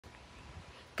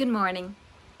Good morning.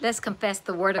 Let's confess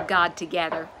the Word of God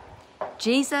together.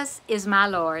 Jesus is my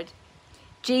Lord.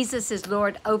 Jesus is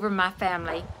Lord over my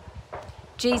family.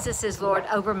 Jesus is Lord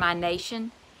over my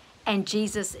nation. And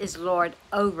Jesus is Lord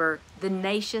over the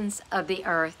nations of the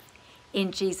earth.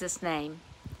 In Jesus' name.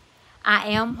 I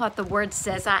am what the Word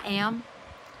says I am.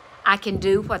 I can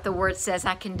do what the Word says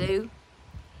I can do.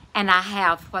 And I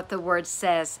have what the Word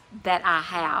says that I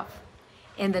have.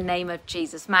 In the name of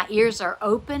Jesus. My ears are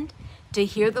opened to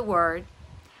hear the Word.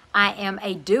 I am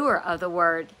a doer of the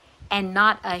Word and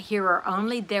not a hearer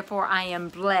only. Therefore, I am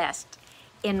blessed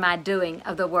in my doing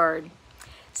of the Word.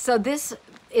 So this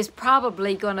is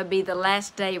probably going to be the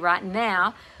last day right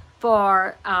now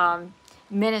for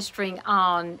ministering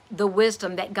on the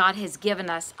wisdom that God has given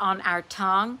us on our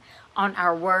tongue, on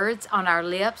our words, on our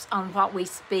lips, on what we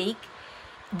speak.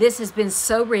 This has been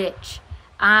so rich.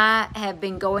 I have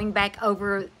been going back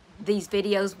over these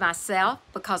videos myself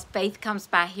because faith comes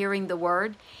by hearing the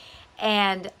Word.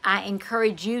 And I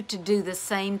encourage you to do the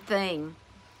same thing.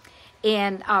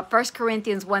 In 1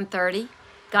 Corinthians 1:30,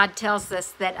 God tells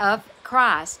us that of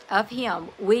Christ, of Him,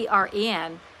 we are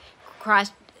in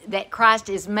Christ, that Christ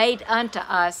is made unto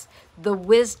us the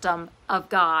wisdom of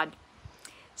God.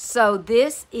 So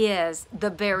this is the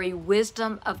very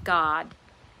wisdom of God.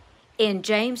 In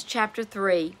James chapter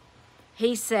 3,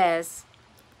 he says,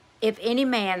 if any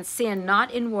man sin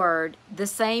not in word, the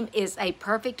same is a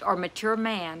perfect or mature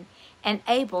man, and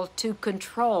able to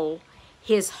control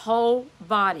his whole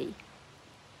body.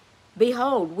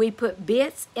 Behold, we put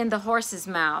bits in the horses'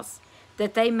 mouths,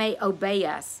 that they may obey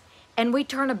us, and we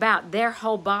turn about their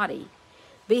whole body.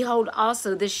 Behold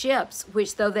also the ships,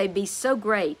 which though they be so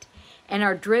great, and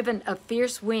are driven of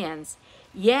fierce winds,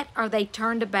 yet are they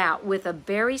turned about with a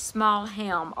very small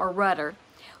helm or rudder,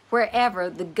 wherever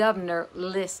the governor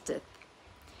listeth.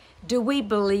 Do we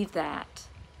believe that?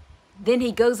 Then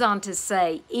he goes on to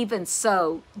say, even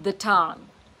so, the tongue.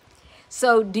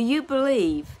 So do you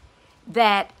believe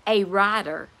that a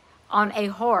rider on a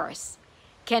horse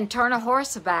can turn a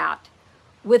horse about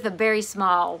with a very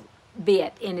small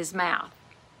bit in his mouth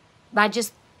by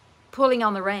just pulling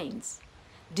on the reins?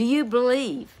 Do you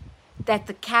believe that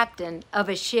the captain of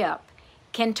a ship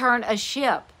can turn a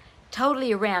ship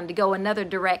totally around to go another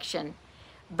direction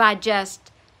by just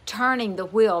turning the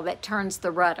wheel that turns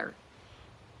the rudder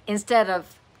instead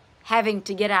of having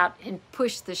to get out and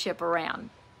push the ship around,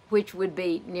 which would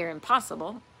be near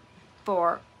impossible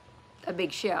for a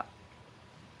big ship?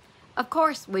 Of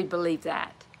course we believe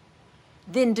that.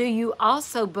 Then do you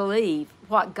also believe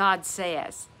what God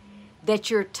says, that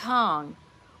your tongue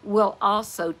will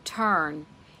also turn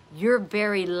your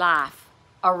very life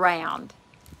around?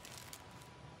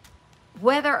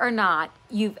 Whether or not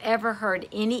you've ever heard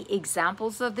any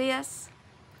examples of this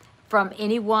from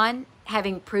anyone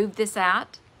having proved this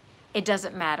out, it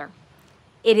doesn't matter.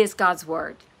 It is God's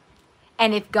Word.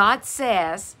 And if God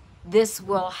says this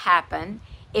will happen,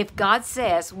 if God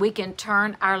says we can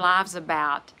turn our lives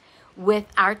about with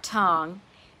our tongue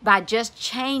by just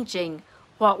changing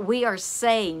what we are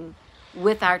saying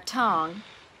with our tongue,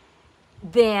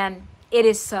 then it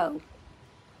is so.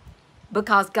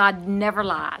 Because God never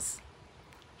lies.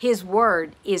 His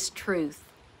word is truth.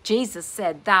 Jesus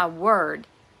said, thy word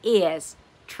is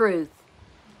truth.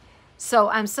 So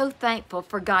I'm so thankful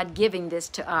for God giving this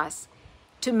to us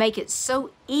to make it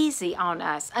so easy on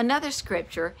us. Another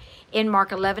scripture in Mark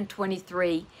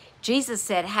 11:23, Jesus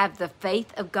said, have the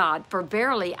faith of God, for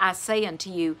verily I say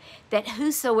unto you, that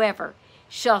whosoever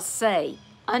shall say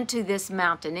unto this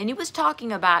mountain, and he was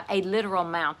talking about a literal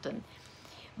mountain,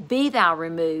 be thou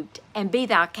removed, and be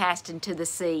thou cast into the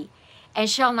sea, and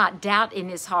shall not doubt in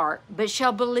his heart, but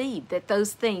shall believe that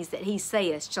those things that he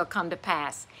saith shall come to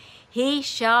pass. He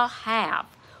shall have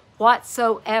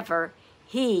whatsoever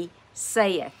he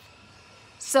saith.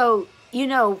 So, you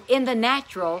know, in the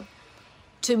natural,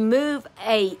 to move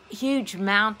a huge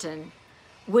mountain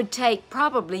would take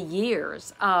probably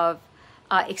years of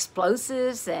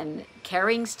explosives and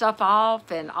carrying stuff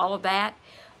off and all of that.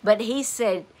 But he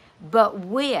said, but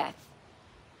with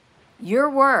your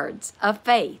words of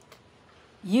faith,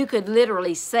 you could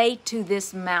literally say to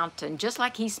this mountain, just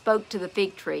like he spoke to the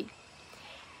fig tree,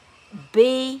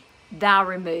 be thou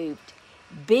removed,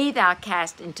 be thou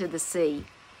cast into the sea,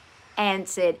 and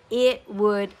said it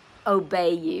would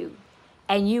obey you,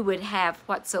 and you would have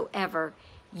whatsoever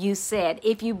you said.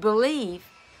 If you believe,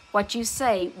 what you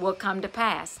say will come to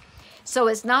pass. So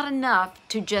it's not enough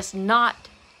to just not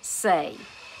say.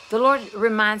 The Lord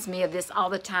reminds me of this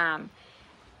all the time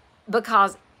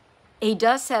because He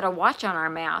does set a watch on our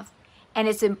mouth, and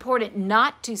it's important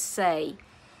not to say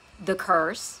the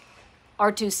curse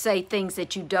or to say things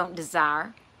that you don't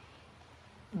desire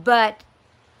But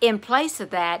in place of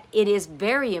that, it is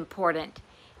very important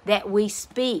that we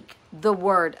speak the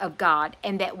Word of God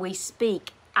and that we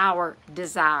speak our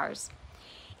desires.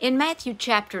 In Matthew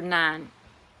chapter 9,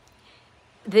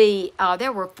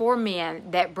 there were 4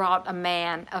 men that brought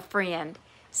a friend,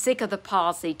 sick of the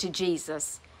palsy, to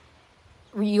Jesus.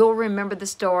 You'll remember the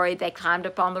story. They climbed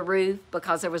up on the roof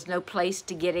because there was no place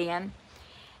to get in.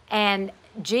 And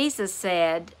Jesus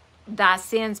said, "Thy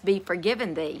sins be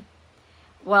forgiven thee."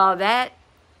 Well, that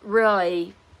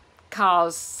really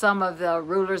caused some of the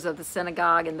rulers of the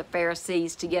synagogue and the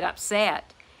Pharisees to get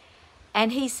upset.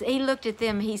 And he looked at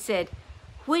them, he said,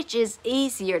 which is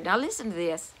easier, now listen to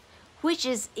this, which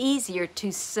is easier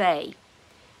to say,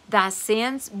 "Thy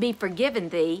sins be forgiven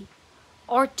thee,"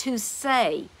 or to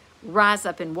say, "Rise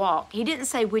up and walk"? He didn't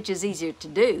say which is easier to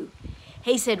do.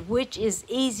 He said, which is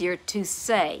easier to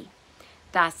say,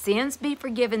 "Thy sins be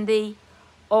forgiven thee,"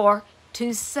 or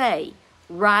to say,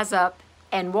 "Rise up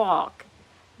and walk"?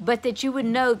 But that you would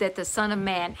know that the Son of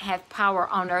Man hath power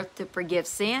on earth to forgive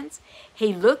sins.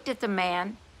 He looked at the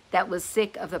man that was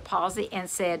sick of the palsy and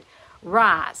said,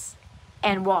 "Rise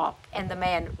and walk." And the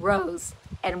man rose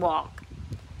and walked.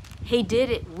 He did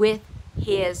it with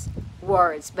his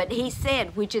words. But he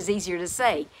said, which is easier to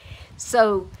say?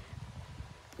 So,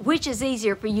 which is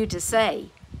easier for you to say?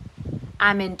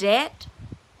 I'm in debt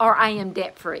or I am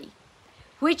debt-free?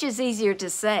 Which is easier to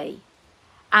say?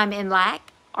 I'm in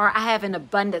lack or I have an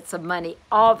abundance of money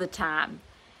all the time?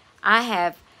 I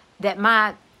have that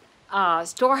my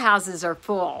storehouses are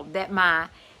full, that my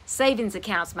savings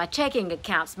accounts, my checking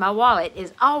accounts, my wallet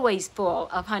is always full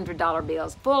of $100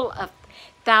 bills, full of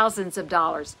thousands of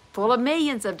dollars, full of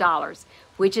millions of dollars.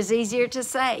 Which is easier to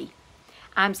say?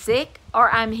 I'm sick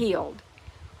or I'm healed?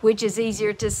 Which is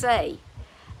easier to say?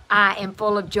 I am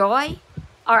full of joy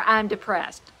or I'm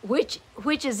depressed? Which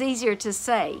is easier to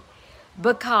say?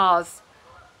 Because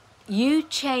you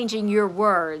changing your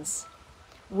words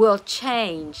will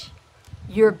change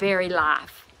your very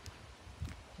life.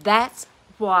 That's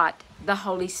what the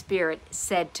Holy Spirit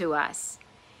said to us.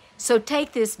 So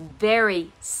take this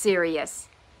very serious.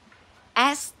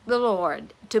 Ask the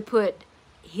Lord to put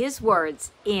His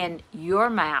words in your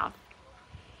mouth.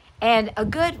 And a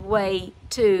good way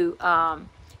to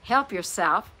help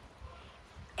yourself,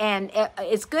 and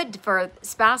it's good for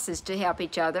spouses to help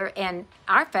each other, and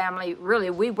our family,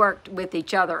 really, we worked with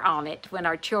each other on it when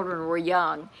our children were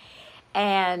young.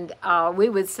 And we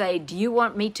would say, "Do you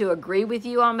want me to agree with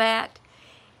you on that?"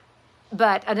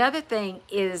 But another thing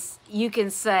is you can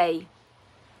say,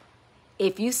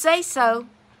 "If you say so,"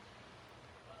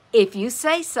 if you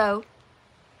say so.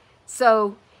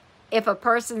 So if a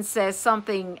person says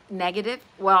something negative,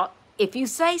 well, if you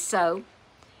say so,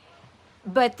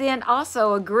 but then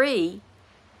also agree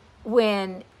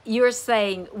when you're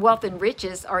saying wealth and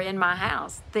riches are in my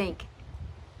house. Think,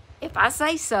 if I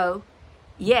say so,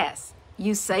 yes,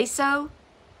 you say so,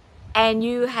 and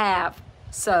you have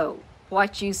so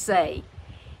what you say.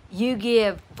 You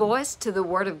give voice to the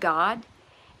Word of God,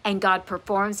 and God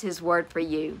performs His word for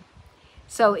you.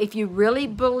 So if you really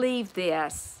believe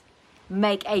this,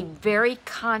 make a very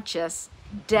conscious,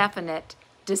 definite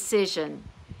decision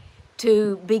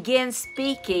to begin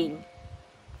speaking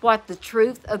what the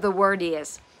truth of the Word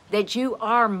is, that you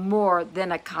are more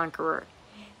than a conqueror,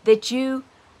 that you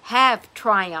have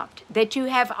triumphed, that you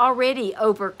have already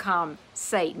overcome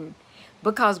Satan,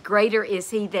 because greater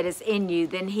is He that is in you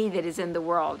than he that is in the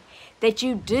world, that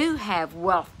you do have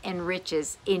wealth and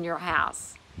riches in your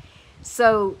house.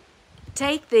 So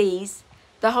take these.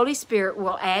 The Holy Spirit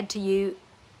will add to you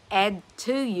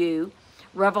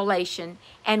revelation,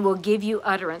 and will give you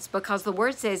utterance, because the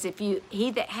Word says,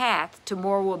 he that hath, to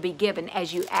more will be given.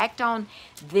 As you act on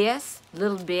this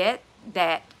little bit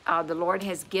that the Lord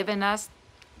has given us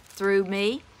through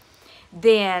me,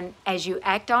 then as you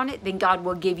act on it, then God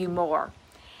will give you more.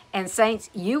 And saints,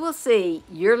 you will see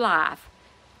your life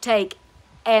take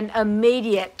an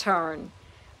immediate turn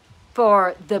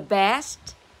for the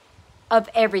best of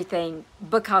everything,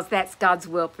 because that's God's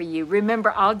will for you.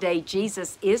 Remember, all day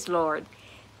Jesus is Lord.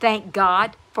 Thank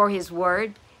God for His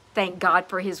Word. Thank God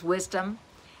for His wisdom.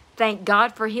 Thank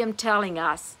God for Him telling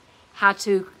us how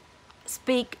to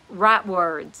speak right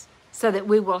words so that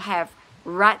we will have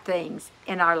right things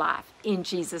in our life. In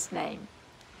Jesus' name.